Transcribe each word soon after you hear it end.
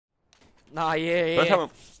Nah, yeah. Let's have a...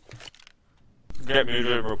 Get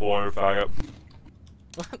muted and reported, faggot.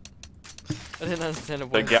 What? I didn't understand a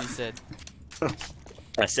word you said.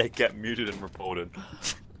 I said get muted and reported.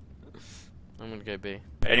 I'm gonna go B.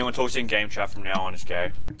 Anyone talks in game chat from now on is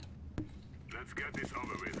gay. Let's get this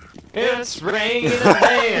over with. It's raining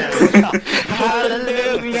man.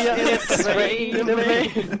 Hallelujah, it's raining man.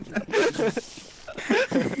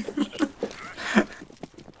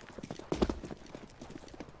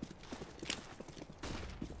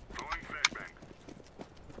 Throwing flashbang.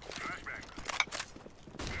 Flashbang.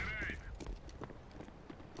 Grenade.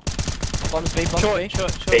 Bombs B, bombs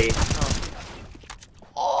B. B.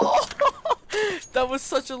 Oh! That was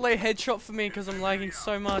such a late headshot for me because I'm lagging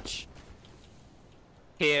so much.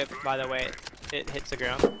 Here, by the way, it hits the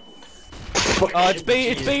ground. Oh, it's B,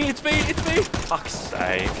 it's B, it's B, it's B! Fuck's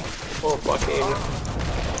sake. Oh, fucking.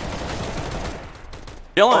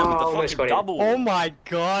 Dylan Oh, with the fucking double. Oh my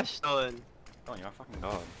gosh, Dylan. Oh, you're a fucking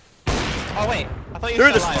god. Oh wait, I thought you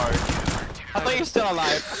were Through the still alive. smoke. I thought you were still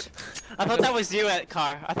alive. I thought that was you at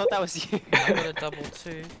car. I thought that was you. I got a double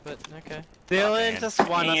too, but okay. Dylan Oh, just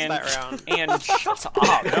won us that round. And shut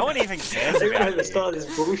up. No one even cares Everyone about at the you. start of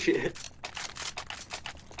this bullshit.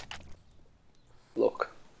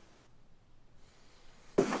 Look.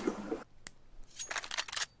 Got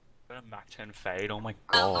a Mac 10 fade. Oh my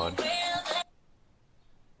god.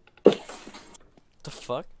 The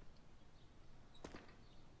fuck?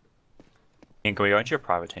 Ian, can we go into your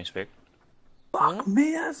private team speak? Fuck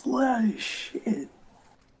me, that's loud as shit.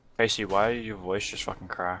 Casey, why did your voice just fucking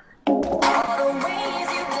crack? Who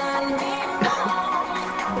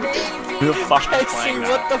the fuck is Casey, playing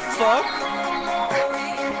what that? the fuck?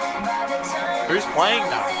 Who's playing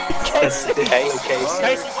that? That's the case.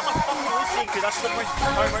 Casey, what the fuck are you listening to? That's the most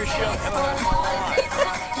homo shit I've ever heard in my life.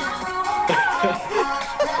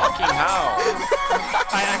 Fucking hell.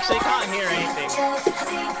 I actually can't hear anything.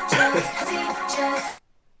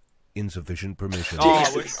 Insufficient permission. Oh,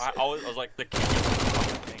 I was like the king of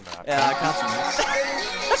fucking thing that. Yeah, I can't see.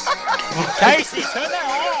 Casey, turn that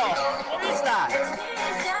off! What is that?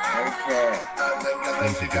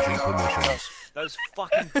 Insufficient permissions. That was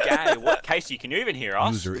fucking gay. What? Casey, can you even hear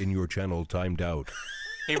us? User in your channel timed out.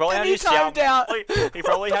 He probably had He his sound timed out. He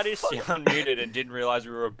probably had his sound muted and didn't realize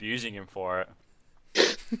we were abusing him for it.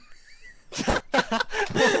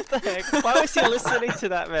 What the heck? Why was he listening to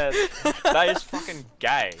that, man? That is fucking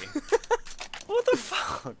gay. What the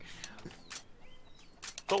fuck?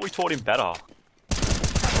 Thought we taught him better.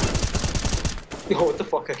 Oh, what the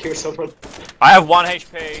fuck? I killed someone. I have 1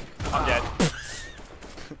 HP. I'm dead.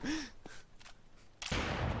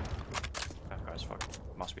 That guy's fucking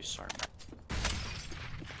must be so mad.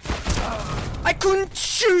 I couldn't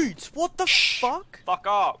shoot! What the fuck? Fuck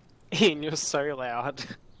up! Ian, you're so loud.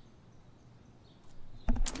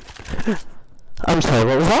 I'm sorry,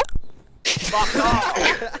 what was that? Fuck up!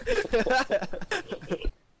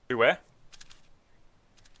 Who, where?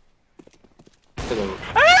 Hello.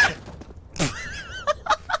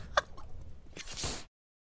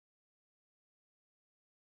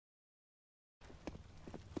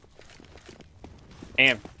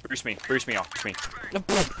 Ian, boost me off, boost me.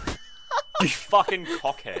 You fucking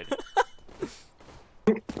cockhead.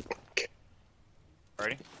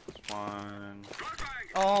 Ready? 1.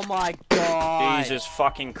 Oh my god! Jesus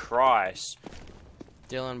fucking Christ.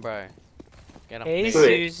 Dylan, bro. Get up. Hey, there.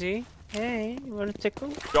 Susie. Hey, you wanna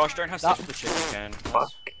tickle? Josh, don't have sex with the chicken again.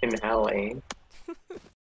 Fucking hell, eh?